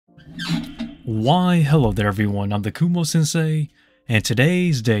Why, hello there everyone, I'm the Kumo Sensei, and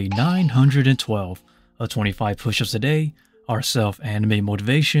today's day 912 of 25 push-ups a day, our self-anime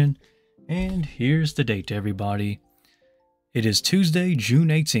motivation, and here's the date to everybody. It is Tuesday, June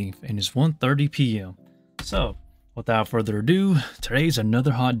 18th, and it's 1:30 p.m. So, without further ado, today's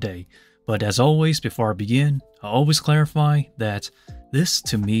another hot day, but as always, before I begin, I always clarify that this,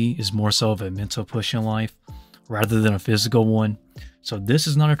 to me, is more so of a mental push in life, rather than a physical one. So this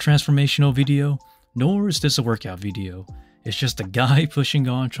is not a transformational video, nor is this a workout video. It's just a guy pushing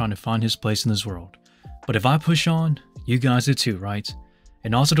on, trying to find his place in this world. But if I push on, you guys do too, right?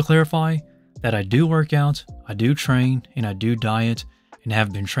 And also to clarify that I do work out, I do train, and I do diet, and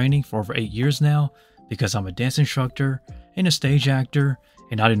have been training for over 8 years now because I'm a dance instructor and a stage actor,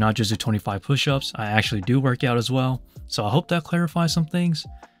 and I do not just do 25 push-ups, I actually do work out as well. So I hope that clarifies some things.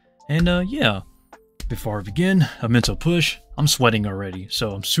 And yeah. Before I begin, a mental push. I'm sweating already,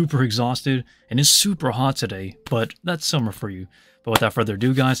 so I'm super exhausted, and it's super hot today, but that's summer for you. But without further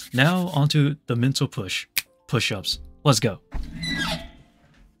ado, guys, now onto the mental push-ups. Let's go.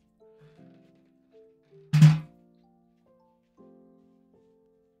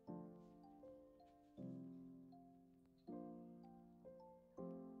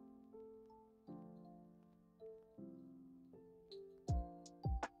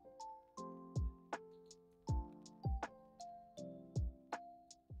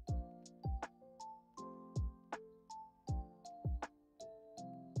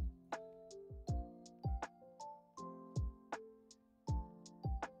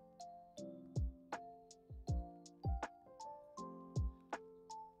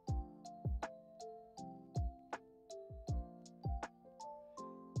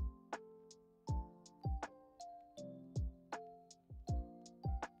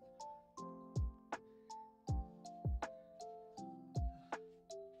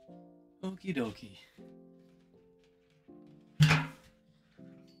 Okie dokie.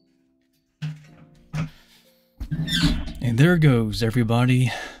 And there goes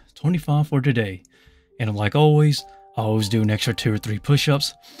everybody, 25 for today. And like always, I always do an extra 2 or 3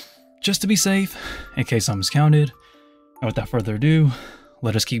 push-ups just to be safe in case I'm miscounted. And without further ado,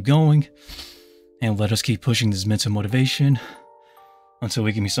 let us keep going and let us keep pushing this mental motivation until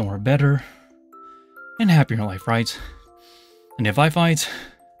we can be somewhere better and happier in life, right? And if I fight,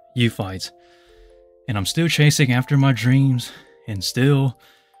 you fight. And I'm still chasing after my dreams and still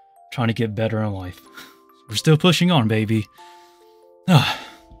trying to get better in life. We're still pushing on, baby.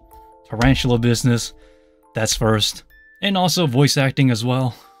 Tarantula business, that's first. And also voice acting as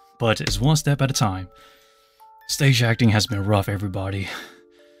well, but it's one step at a time. Stage acting has been rough, everybody.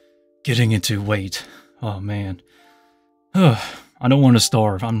 Getting into weight. Oh man. I don't want to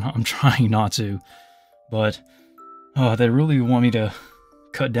starve. I'm trying not to. But they really want me to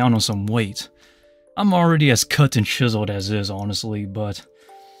cut down on some weight. I'm already as cut and chiseled as is, honestly, but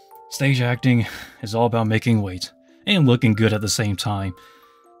stage acting is all about making weight and looking good at the same time.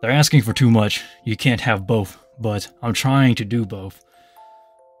 They're asking for too much. You can't have both, but I'm trying to do both.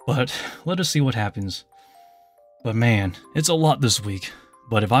 But let us see what happens. But man, it's a lot this week.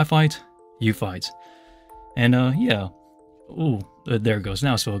 But if I fight, you fight. And yeah. Ooh, there it goes.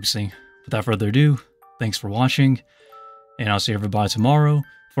 Now it's focusing. Without further ado, thanks for watching. And I'll see everybody tomorrow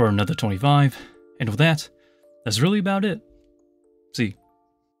for another 25. And with that, that's really about it. See.